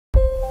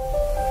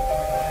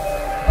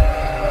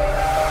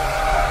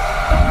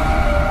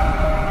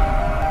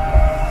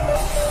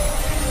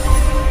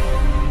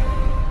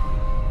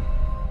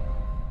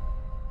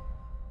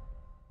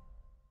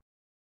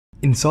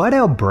Inside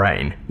our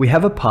brain, we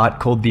have a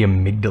part called the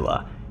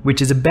amygdala, which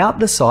is about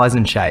the size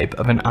and shape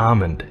of an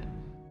almond.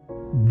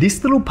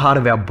 This little part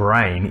of our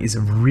brain is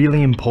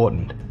really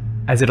important,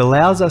 as it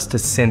allows us to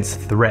sense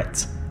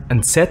threats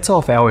and sets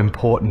off our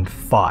important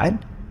fight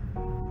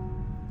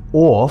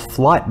or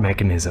flight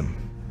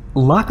mechanism.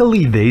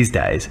 Luckily these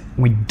days,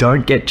 we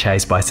don't get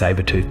chased by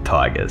saber-toothed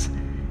tigers.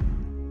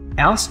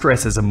 Our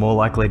stresses are more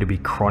likely to be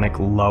chronic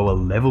lower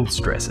level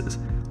stresses,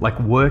 like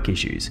work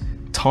issues,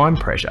 time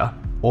pressure,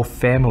 or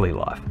family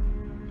life.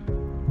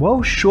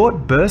 While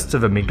short bursts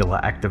of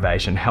amygdala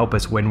activation help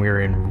us when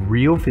we're in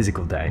real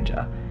physical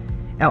danger,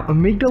 our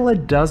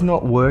amygdala does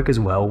not work as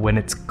well when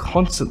it's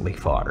constantly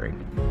firing.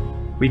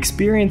 We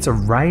experience a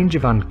range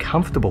of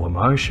uncomfortable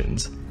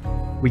emotions,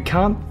 we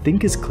can't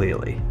think as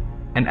clearly,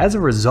 and as a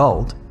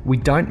result, we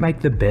don't make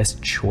the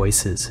best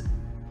choices.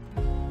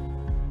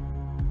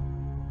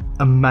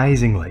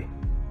 Amazingly,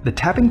 the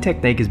tapping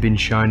technique has been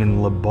shown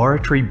in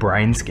laboratory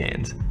brain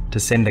scans to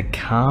send a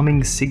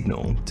calming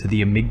signal to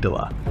the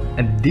amygdala,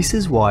 and this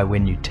is why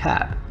when you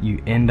tap,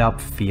 you end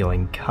up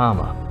feeling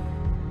calmer.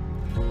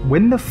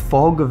 When the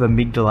fog of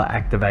amygdala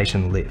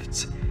activation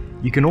lifts,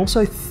 you can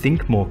also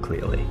think more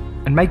clearly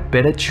and make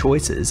better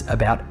choices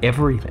about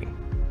everything.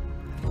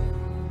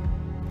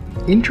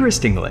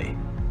 Interestingly,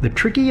 the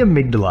tricky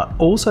amygdala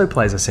also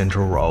plays a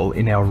central role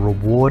in our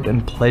reward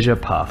and pleasure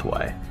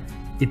pathway.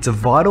 It's a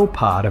vital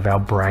part of our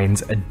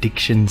brain's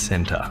addiction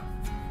center.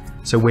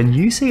 So when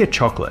you see a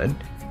chocolate,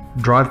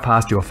 drive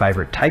past your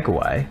favorite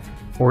takeaway,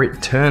 or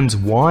it turns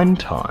wine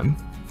time,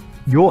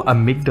 your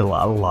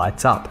amygdala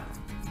lights up.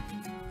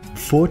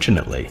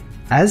 Fortunately,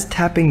 as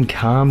tapping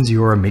calms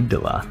your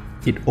amygdala,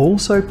 it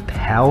also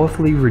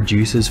powerfully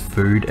reduces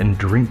food and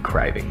drink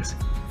cravings.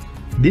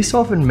 This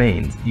often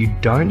means you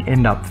don't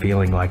end up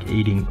feeling like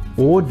eating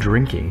or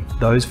drinking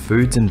those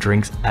foods and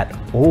drinks at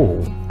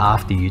all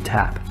after you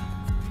tap.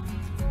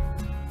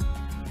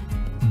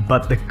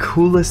 But the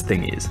coolest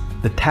thing is,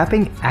 the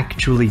tapping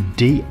actually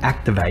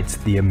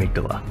deactivates the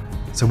amygdala.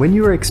 So when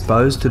you are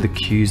exposed to the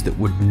cues that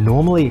would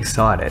normally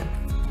excite it,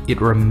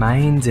 it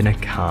remains in a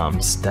calm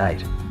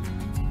state.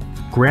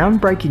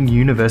 Groundbreaking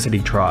university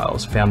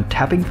trials found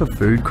tapping for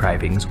food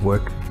cravings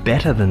worked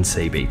better than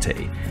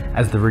CBT,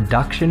 as the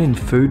reduction in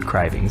food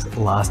cravings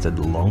lasted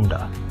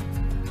longer.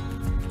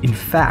 In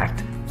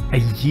fact, a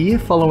year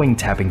following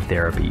tapping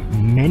therapy,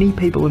 many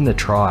people in the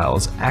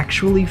trials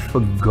actually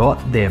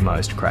forgot their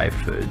most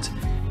craved foods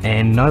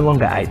and no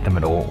longer ate them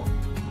at all.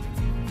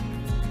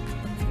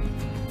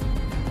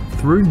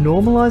 Through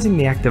normalizing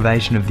the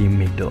activation of the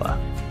amygdala,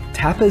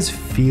 tappers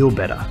feel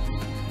better,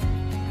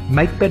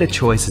 make better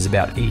choices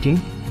about eating,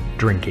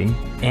 drinking,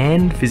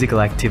 and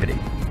physical activity,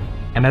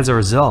 and as a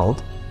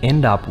result,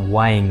 end up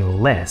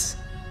weighing less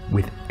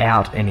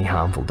without any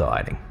harmful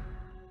dieting.